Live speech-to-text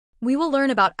We will learn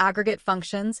about aggregate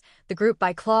functions, the group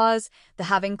by clause, the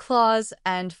having clause,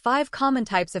 and 5 common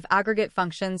types of aggregate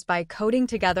functions by coding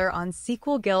together on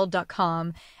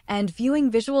SQLGuild.com and viewing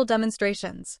visual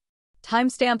demonstrations.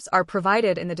 Timestamps are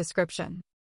provided in the description.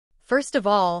 First of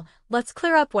all, let's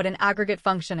clear up what an aggregate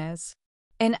function is.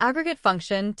 An aggregate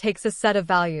function takes a set of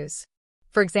values.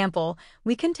 For example,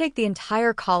 we can take the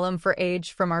entire column for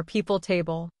age from our people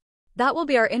table. That will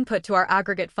be our input to our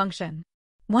aggregate function.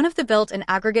 One of the built-in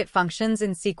aggregate functions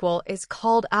in SQL is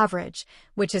called average,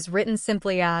 which is written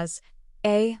simply as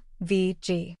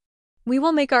AVG. We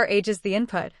will make our ages the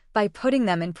input by putting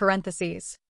them in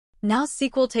parentheses. Now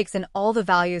SQL takes in all the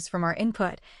values from our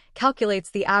input, calculates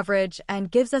the average, and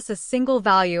gives us a single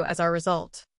value as our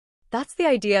result. That's the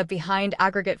idea behind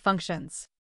aggregate functions.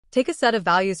 Take a set of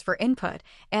values for input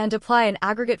and apply an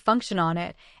aggregate function on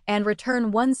it and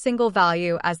return one single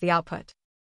value as the output.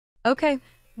 Okay,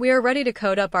 we are ready to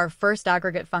code up our first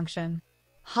aggregate function.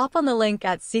 Hop on the link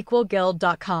at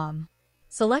SQLGuild.com.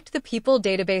 Select the People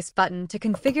Database button to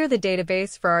configure the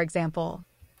database for our example.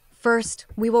 First,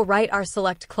 we will write our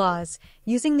select clause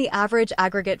using the average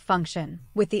aggregate function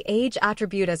with the age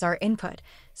attribute as our input,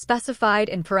 specified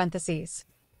in parentheses.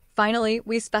 Finally,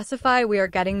 we specify we are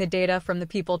getting the data from the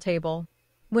people table.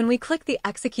 When we click the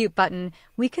execute button,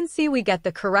 we can see we get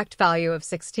the correct value of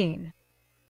 16.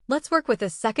 Let's work with a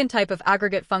second type of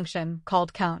aggregate function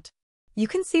called count. You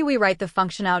can see we write the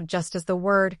function out just as the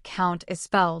word count is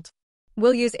spelled.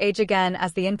 We'll use age again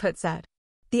as the input set.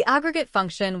 The aggregate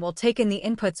function will take in the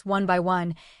inputs one by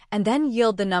one and then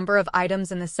yield the number of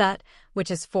items in the set, which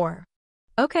is 4.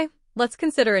 Okay, let's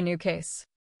consider a new case.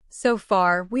 So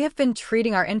far, we have been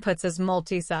treating our inputs as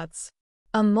multisets.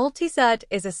 A multiset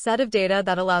is a set of data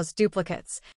that allows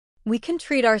duplicates. We can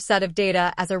treat our set of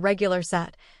data as a regular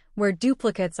set, where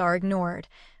duplicates are ignored,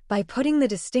 by putting the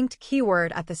distinct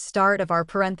keyword at the start of our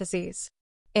parentheses.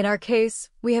 In our case,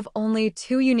 we have only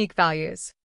 2 unique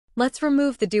values. Let's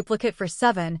remove the duplicate for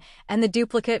 7 and the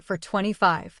duplicate for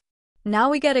 25. Now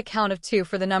we get a count of 2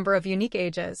 for the number of unique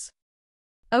ages.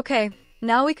 Okay,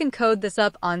 now we can code this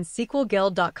up on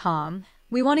SQLGuild.com.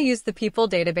 We want to use the people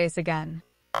database again.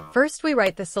 First, we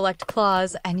write the select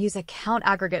clause and use a count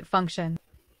aggregate function.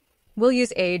 We'll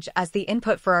use age as the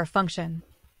input for our function.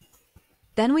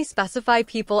 Then we specify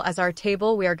people as our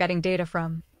table we are getting data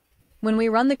from. When we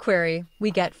run the query, we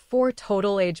get 4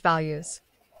 total age values.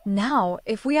 Now,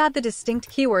 if we add the distinct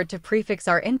keyword to prefix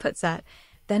our input set,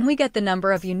 then we get the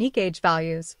number of unique age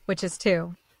values, which is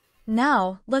 2.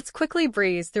 Now, let's quickly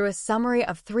breeze through a summary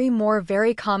of 3 more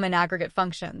very common aggregate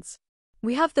functions.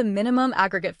 We have the minimum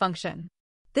aggregate function.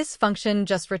 This function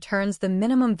just returns the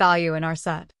minimum value in our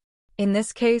set. In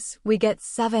this case, we get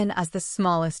 7 as the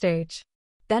smallest age.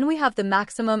 Then we have the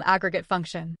maximum aggregate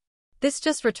function. This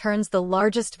just returns the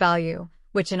largest value,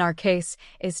 which in our case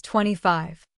is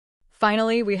 25.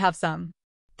 Finally, we have sum.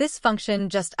 This function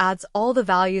just adds all the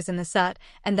values in the set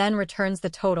and then returns the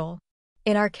total.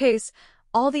 In our case,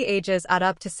 all the ages add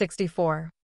up to 64.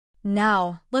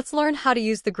 Now, let's learn how to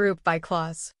use the group by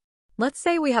clause. Let's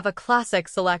say we have a classic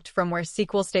select from where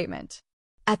SQL statement.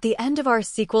 At the end of our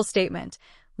SQL statement,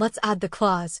 let's add the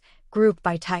clause group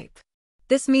by type.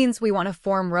 This means we want to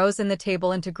form rows in the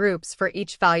table into groups for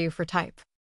each value for type.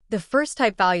 The first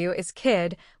type value is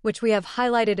kid, which we have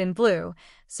highlighted in blue,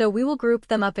 so we will group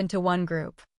them up into one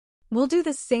group. We'll do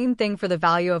the same thing for the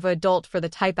value of adult for the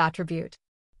type attribute.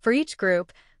 For each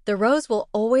group, the rows will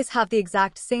always have the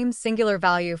exact same singular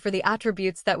value for the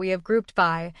attributes that we have grouped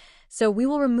by, so we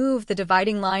will remove the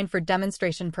dividing line for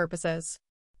demonstration purposes.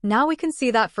 Now we can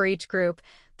see that for each group,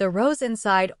 the rows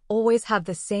inside always have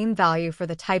the same value for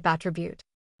the type attribute.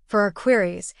 For our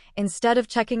queries, instead of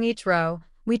checking each row,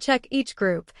 we check each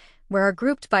group, where our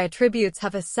grouped by attributes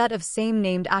have a set of same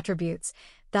named attributes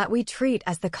that we treat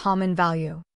as the common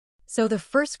value. So the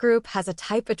first group has a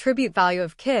type attribute value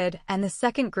of kid and the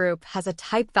second group has a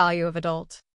type value of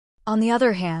adult. On the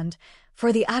other hand,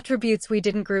 for the attributes we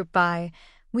didn't group by,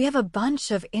 we have a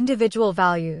bunch of individual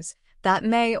values that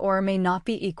may or may not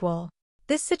be equal.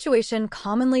 This situation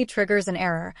commonly triggers an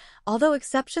error, although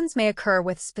exceptions may occur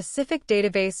with specific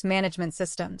database management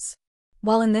systems.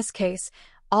 While in this case,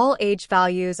 all age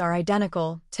values are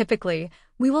identical, typically,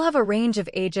 we will have a range of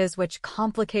ages which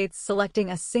complicates selecting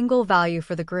a single value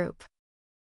for the group.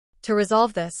 To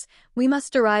resolve this, we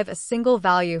must derive a single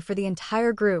value for the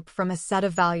entire group from a set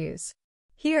of values.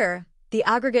 Here, the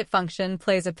aggregate function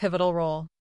plays a pivotal role.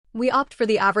 We opt for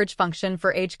the average function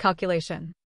for age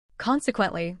calculation.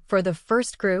 Consequently, for the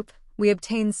first group, we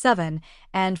obtain 7,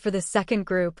 and for the second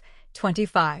group,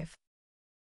 25.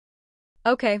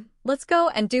 Okay, Let's go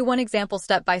and do one example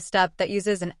step by step that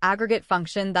uses an aggregate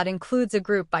function that includes a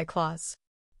group by clause.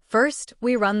 First,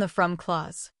 we run the from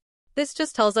clause. This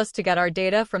just tells us to get our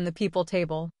data from the people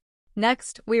table.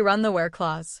 Next, we run the where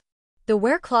clause. The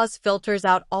where clause filters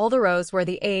out all the rows where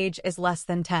the age is less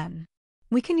than 10.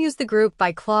 We can use the group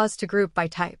by clause to group by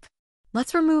type.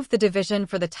 Let's remove the division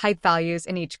for the type values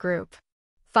in each group.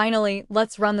 Finally,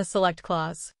 let's run the select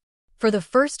clause. For the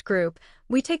first group,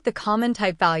 we take the common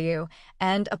type value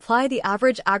and apply the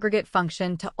average aggregate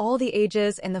function to all the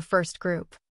ages in the first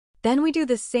group. Then we do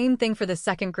the same thing for the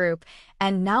second group,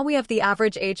 and now we have the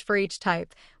average age for each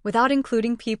type, without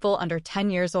including people under 10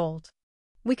 years old.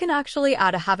 We can actually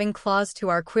add a having clause to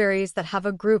our queries that have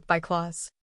a group by clause.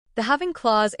 The having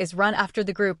clause is run after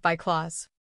the group by clause.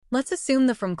 Let's assume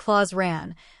the from clause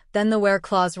ran, then the where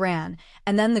clause ran,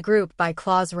 and then the group by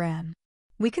clause ran.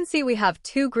 We can see we have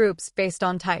two groups based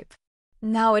on type.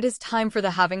 Now it is time for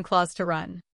the having clause to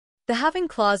run. The having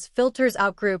clause filters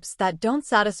out groups that don't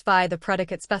satisfy the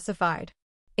predicate specified.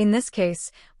 In this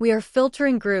case, we are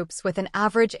filtering groups with an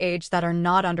average age that are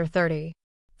not under 30.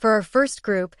 For our first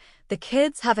group, the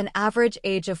kids have an average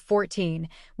age of 14,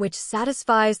 which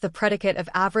satisfies the predicate of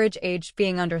average age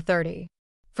being under 30.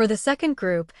 For the second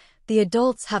group, the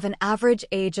adults have an average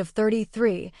age of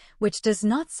 33, which does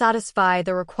not satisfy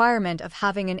the requirement of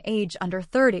having an age under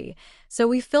 30, so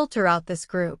we filter out this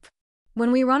group.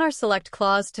 When we run our select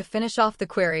clause to finish off the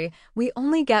query, we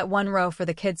only get one row for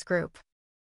the kids group.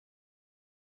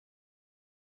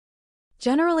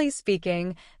 Generally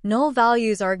speaking, null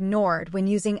values are ignored when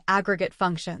using aggregate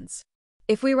functions.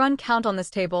 If we run count on this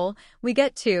table, we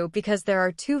get 2 because there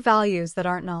are 2 values that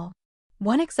aren't null.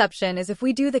 One exception is if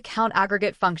we do the count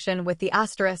aggregate function with the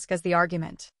asterisk as the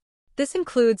argument. This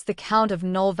includes the count of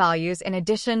null values in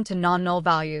addition to non-null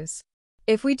values.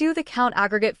 If we do the count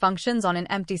aggregate functions on an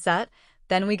empty set,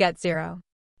 then we get 0.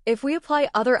 If we apply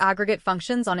other aggregate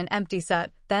functions on an empty set,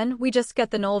 then we just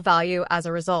get the null value as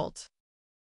a result.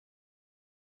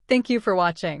 Thank you for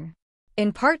watching.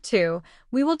 In part 2,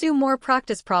 we will do more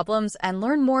practice problems and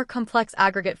learn more complex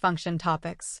aggregate function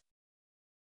topics.